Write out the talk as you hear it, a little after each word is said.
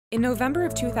In November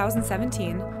of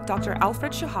 2017, Dr.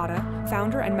 Alfred Shihata,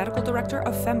 founder and medical director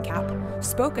of FemCap,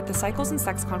 spoke at the Cycles and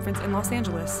Sex Conference in Los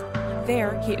Angeles.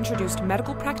 There, he introduced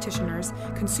medical practitioners,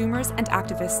 consumers, and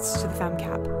activists to the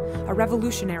FemCap, a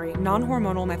revolutionary,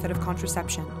 non-hormonal method of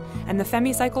contraception, and the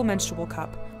FemiCycle menstrual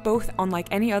cup, both unlike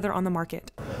any other on the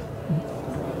market.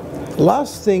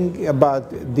 Last thing about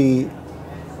the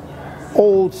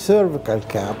old cervical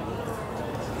cap,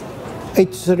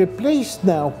 it's replaced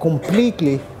now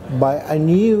completely by a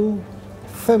new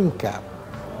FemCap.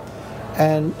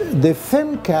 And the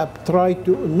FemCap tried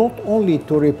to not only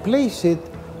to replace it,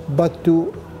 but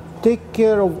to take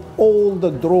care of all the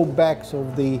drawbacks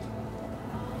of the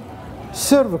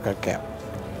cervical cap.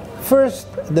 First,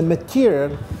 the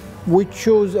material, we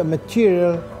chose a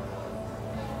material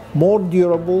more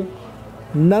durable,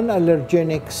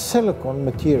 non-allergenic silicone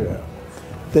material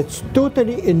that's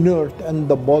totally inert and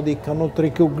the body cannot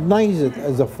recognize it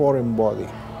as a foreign body.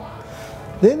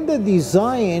 Then the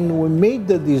design, we made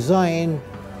the design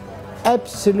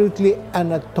absolutely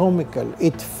anatomical.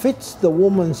 It fits the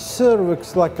woman's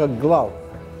cervix like a glove.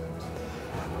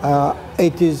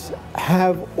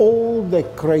 Have all the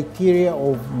criteria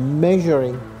of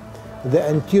measuring the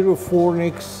anterior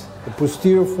fornix, the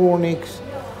posterior fornix,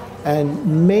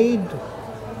 and made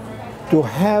to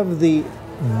have the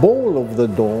bowl of the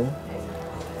dome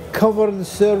cover the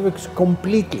cervix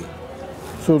completely.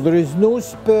 So there is no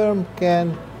sperm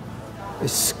can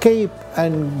escape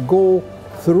and go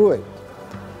through it.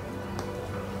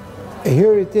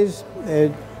 Here it is,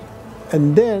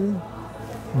 and then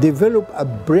develop a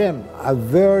brim, a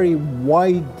very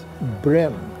wide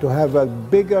brim, to have a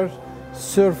bigger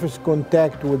surface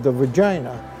contact with the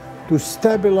vagina to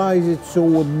stabilize it so it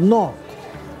would not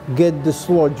get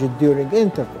dislodged during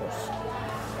intercourse.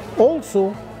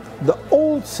 Also, the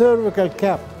old cervical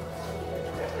cap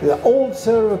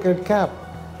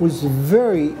was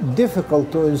very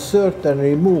difficult to insert and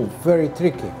remove, very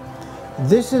tricky.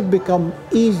 This has become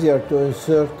easier to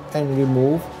insert and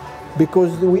remove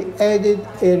because we added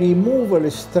a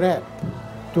removable strap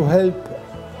to help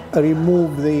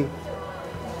remove the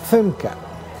FemCap.